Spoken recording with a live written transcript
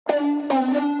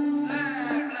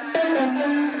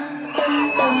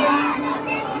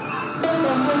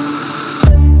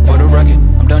For the record,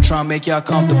 I'm done trying to make y'all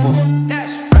comfortable.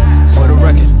 For the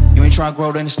record, you ain't trying to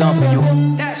grow, then it's done for you.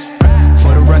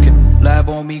 For the record, lab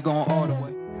on me going all the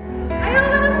way. Ayaw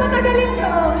ka nang matagalin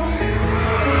to.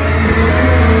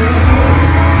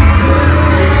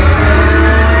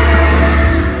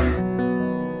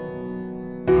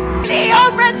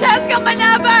 Leo Francesca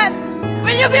Manaban!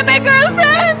 Will you be my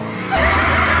girlfriend?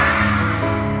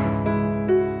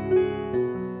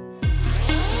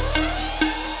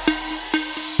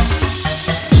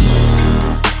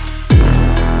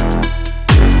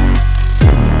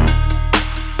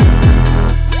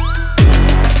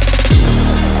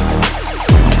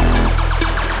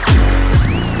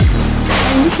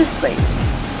 This place.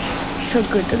 It's so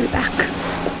good to be back.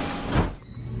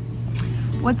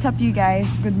 What's up, you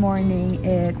guys? Good morning.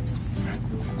 It's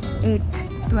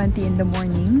 8:20 in the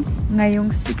morning.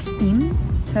 Ngayong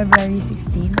February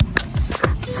 16.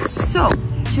 So,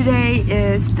 today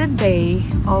is the day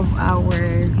of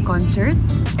our concert.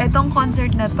 Etong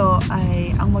concert na to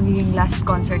ay ang magiging last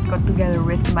concert ko together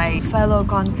with my fellow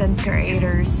content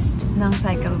creators ng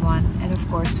Cycle 1 and of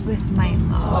course with my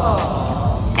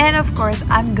mom. And of course,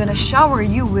 I'm gonna shower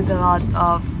you with a lot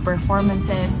of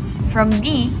performances from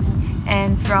me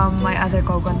and from my other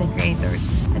co-content creators.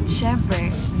 At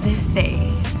syempre, this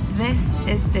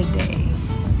is the day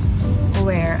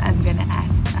where I'm gonna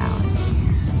ask out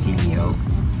Leo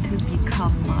to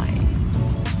become my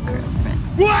girlfriend.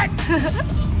 What?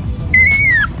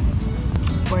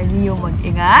 For Leo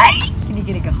mag-ingay!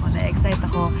 Kinikilig ako, na-excite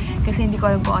ako kasi hindi ko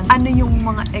alam kung ano yung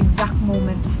mga exact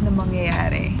moments na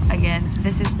mangyayari. Again,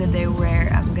 this is the day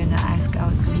where I'm gonna ask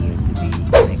out Leo to be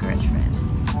my girlfriend.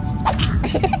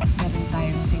 Meron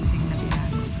tayong sing-sing na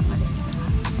binago sa kanila.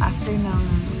 After ng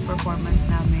performance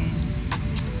namin.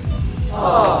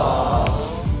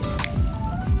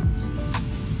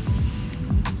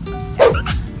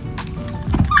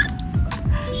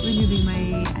 Will you be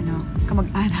my,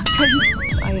 kamag-anak?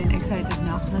 Ayun, excited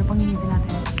na ako. Ano pang hinihintay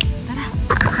natin? Tara!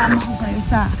 Kasama ko kayo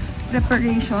sa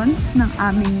preparations ng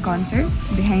aming concert.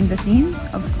 Behind the scene,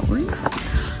 of course.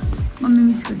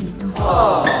 Mamimiss ko dito.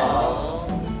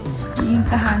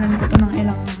 Iintahanan ko ito ng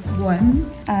ilang buwan.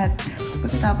 At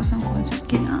pagkatapos ng concert,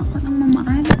 kailangan ko ng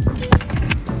mamahal.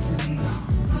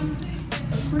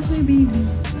 Where's my baby?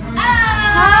 Hi!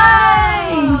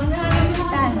 Hi!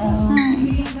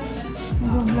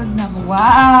 Mag-vlog na ako.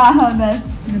 Wow! That's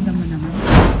ganda mo naman.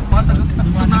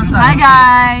 Hi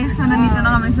guys! So nandito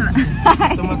na kami sa...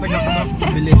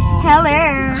 Hello!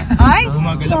 Ay!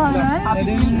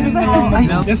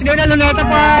 Let's go na, Lunata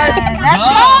Park! Let's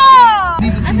go!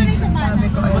 Asan na yung sabi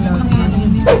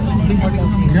ko?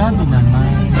 Grabe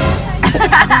naman.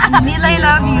 Neil, I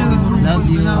love you. Love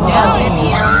you.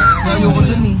 Ayoko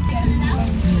dyan eh.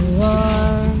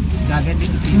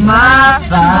 My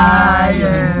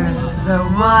fire, the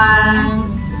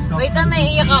one. Wait,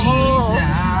 naiiyak ako.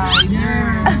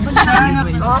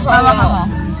 Hawak ako.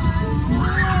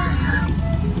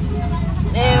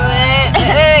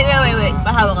 Wait.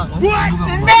 Pahawak ako.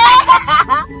 Hindi!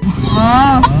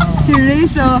 Oh, si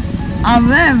Rizzo.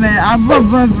 Manem ha?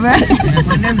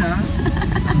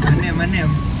 Manem.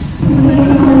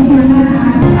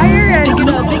 Are you ready?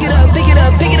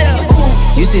 Pick it up.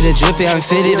 You see the drippy, I'm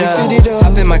fitted up.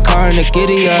 Hop in my car and the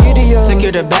giddy up.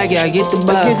 Secure the bag, yeah, I get the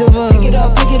bus. Pick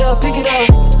it up.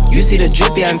 You see the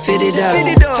drippy, I'm fitted up.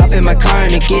 Hop in my car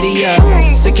and the giddy up.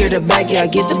 Secure the bag, yeah, I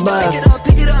get the bus.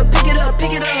 Pick it up.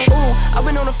 Ooh, I've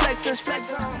been on the flex since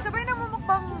flex on. Sabay na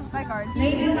mumukbang kay Card.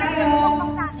 Ladies,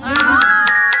 mumukbang sa akin.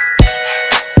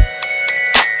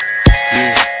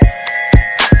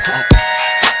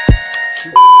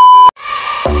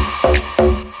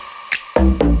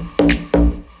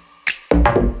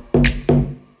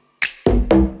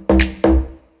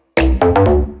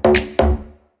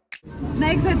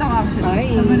 Na-excite ako actually.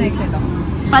 Saan na-excite ako?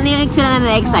 Paano yung actually na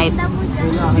na-excite?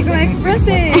 Hindi ko ma-express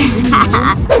eh.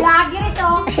 Lagi rin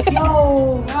so. Yo!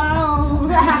 Wow!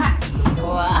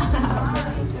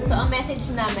 So, ang message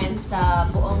namin sa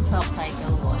buong Talk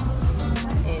Cycle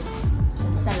 1 is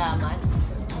salamat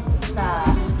sa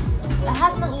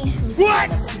lahat ng issues. What?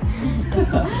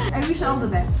 I wish you all the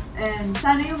best. And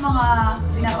sana yung mga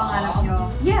pinapangarap nyo.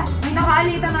 Yeah, may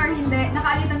nakaalitan or hindi,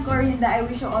 nakaalitan ko or hindi, I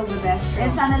wish you all the best. And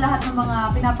sana lahat ng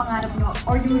mga pinapangarap nyo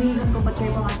or yung reason kung ba't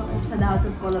kayo pumasok sa The House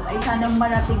of Color ay sana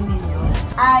marating ninyo.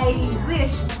 I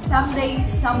wish someday,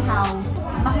 somehow,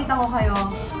 makita ko kayo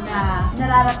na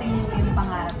nararating ninyo yung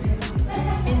pangarap.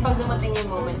 And pag dumating yung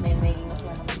moment na yung magiging mas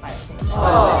lalo para sa inyo.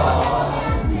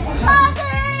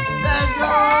 Let's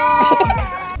go!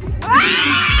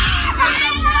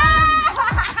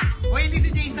 Uy, hindi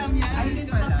si Jay Sam yan!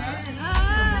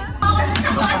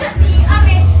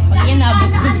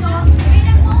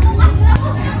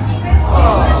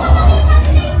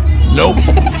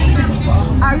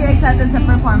 excited sa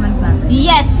performance natin?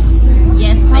 Yes!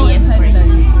 Yes, How yes. excited are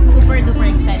you? Super duper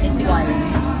excited because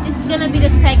it's gonna be the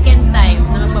second time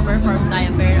na magpa-perform tayo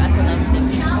pero as a love team.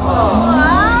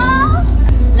 Wow!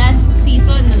 Last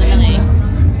season na lang eh.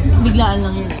 Biglaan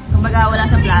lang yun eh. Kumbaga wala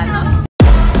sa plano.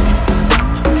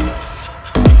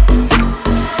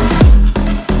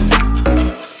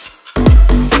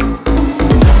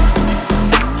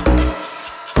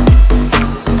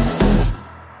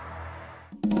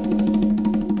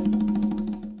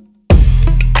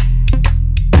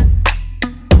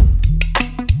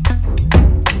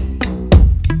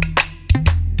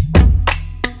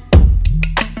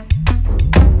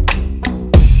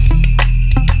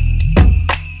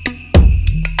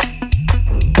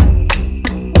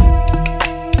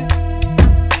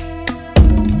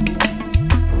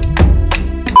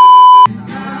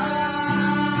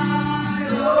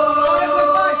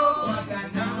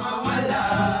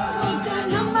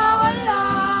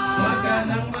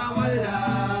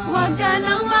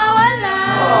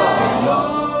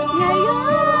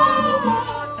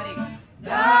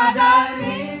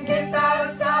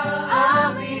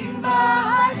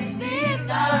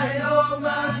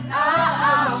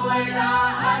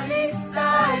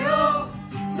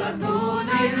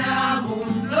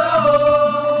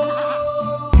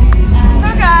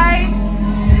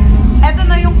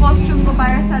 Costume ko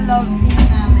para sa love team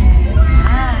namin.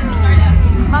 Ayan.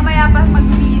 Mamaya pa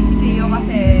mag-bihis si Cleo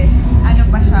kasi ano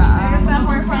pa siya. Meron pa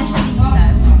for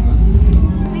fashionistas.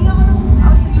 Tingnan ko ng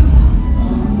outfit.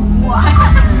 Wow!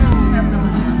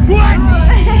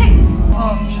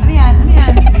 Oh, ano yan? Ano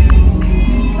yan?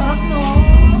 Sarap no?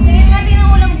 Tingnan natin ang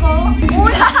ulam ko.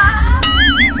 Ulam!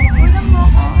 Ulam mo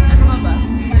ko. Ano ba?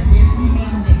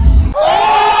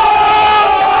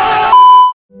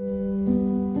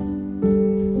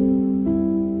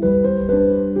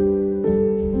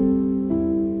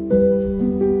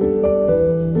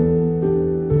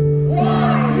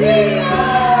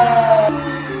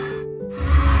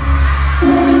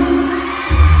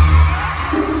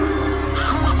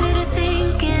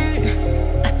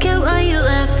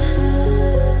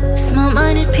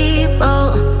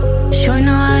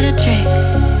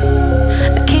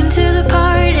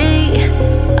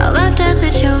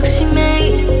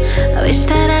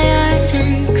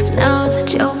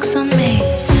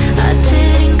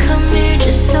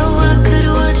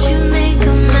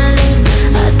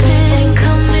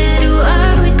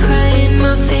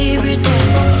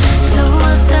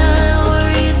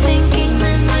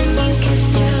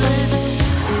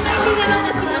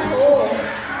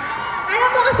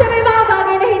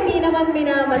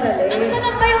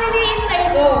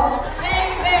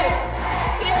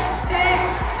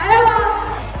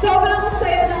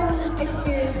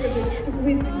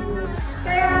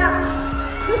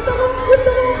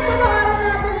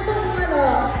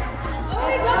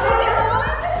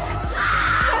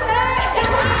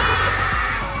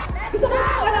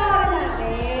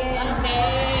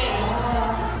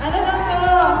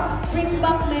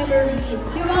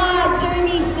 Yung mga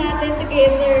journeys natin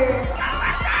together.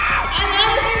 Ano?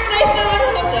 Surprise naman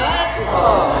ako dyan.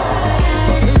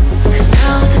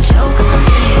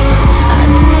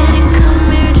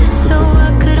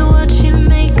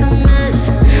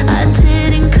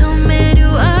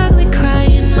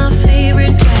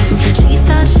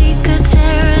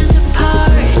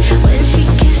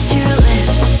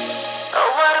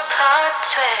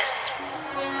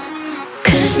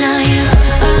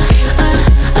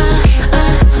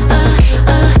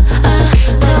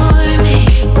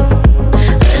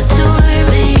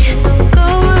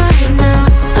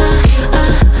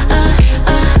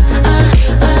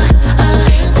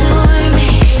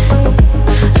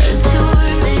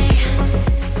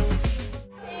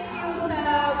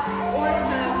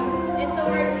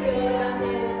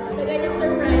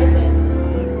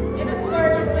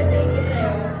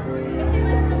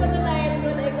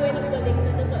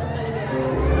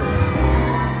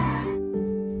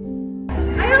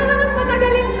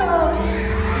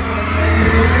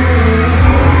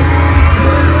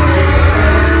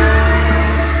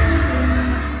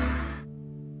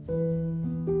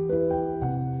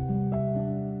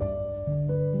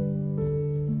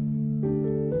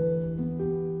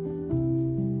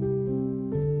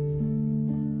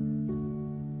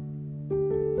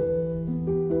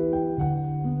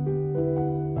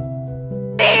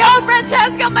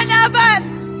 Francesca Manaban!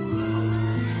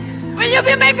 Will you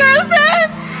be my girlfriend?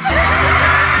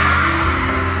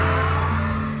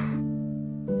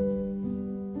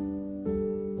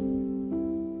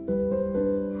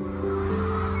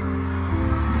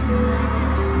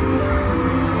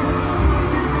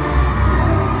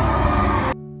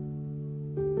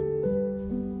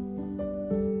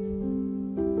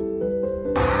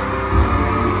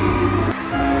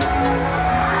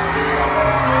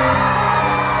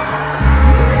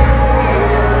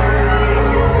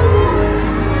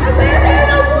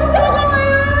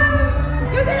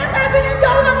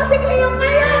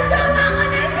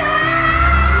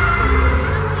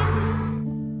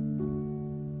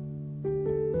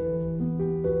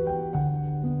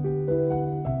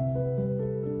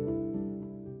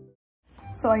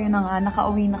 So, ayun na nga,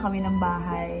 nakauwi na kami ng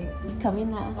bahay. Kami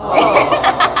na.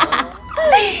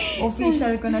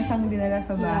 Official ko na siyang dinala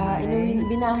sa bahay.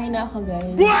 Binahay na ako,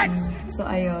 guys. So,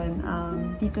 ayun,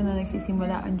 dito na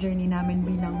nagsisimula ang journey namin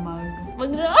bilang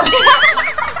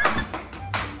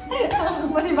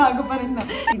Manibago pa rin na.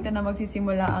 Dito na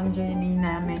magsisimula ang journey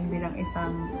namin bilang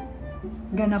isang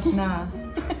ganap na.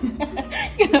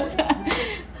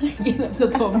 Ganap na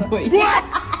tomboy.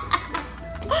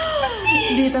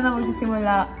 Dito na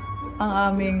magsisimula ang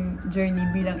aming journey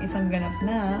bilang isang ganap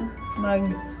na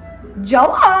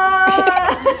mag-jowa!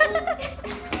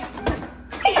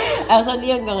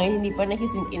 Actually, hanggang ngayon, hindi pa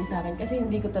nakisink in sa akin kasi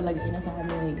hindi ko talaga inasahan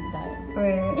na yung time.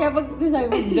 Kaya pag sabi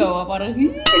mo jowa, parang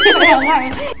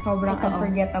sobrang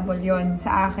unforgettable yon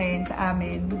sa akin, sa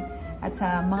amin, at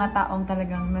sa mga taong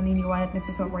talagang naniniwala at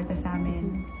nagsusuporta sa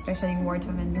amin. Especially yung Word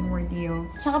Women, yung Word You.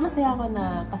 Tsaka masaya ako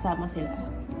na kasama sila.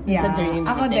 Yeah, sa journey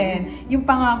ako din. Yung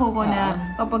pangako ko na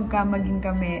kapag maging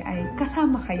kami ay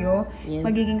kasama kayo, yes.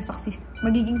 magiging saksi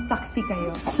kayo.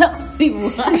 Saksi mo.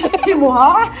 Saksi mo,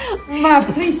 ha?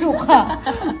 Mapriso ka.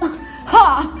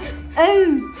 Ha! L!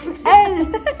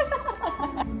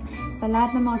 Sa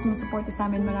lahat ng mga sumusuporta sa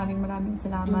amin, maraming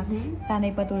salamat. Sana'y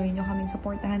patuloy nyo kaming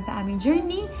suportahan sa aming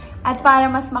journey. At para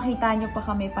mas makita nyo pa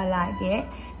kami palagi,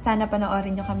 sana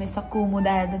panoorin nyo kami sa Kumu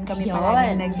dahil doon kami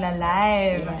palagi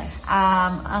nagla-live. Yes.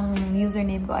 Ang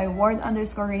username ko ay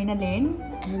ward_Reynalyn.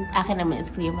 And akin naman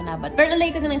is Cleo Manabat. Pero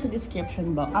lalagay ko na lang sa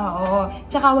description box. Oo.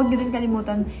 Tsaka huwag nyo din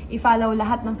kalimutan i-follow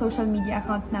lahat ng social media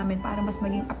accounts namin para mas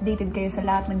maging updated kayo sa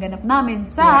lahat ng ganap namin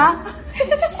sa...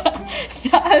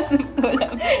 Sa Asap ko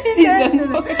lang.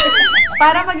 Season 4.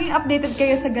 Para maging updated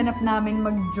kayo sa ganap namin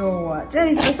mag-jowa.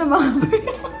 Charis, sa mga...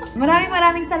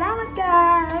 Maraming salamat,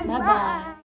 guys! Bye-bye!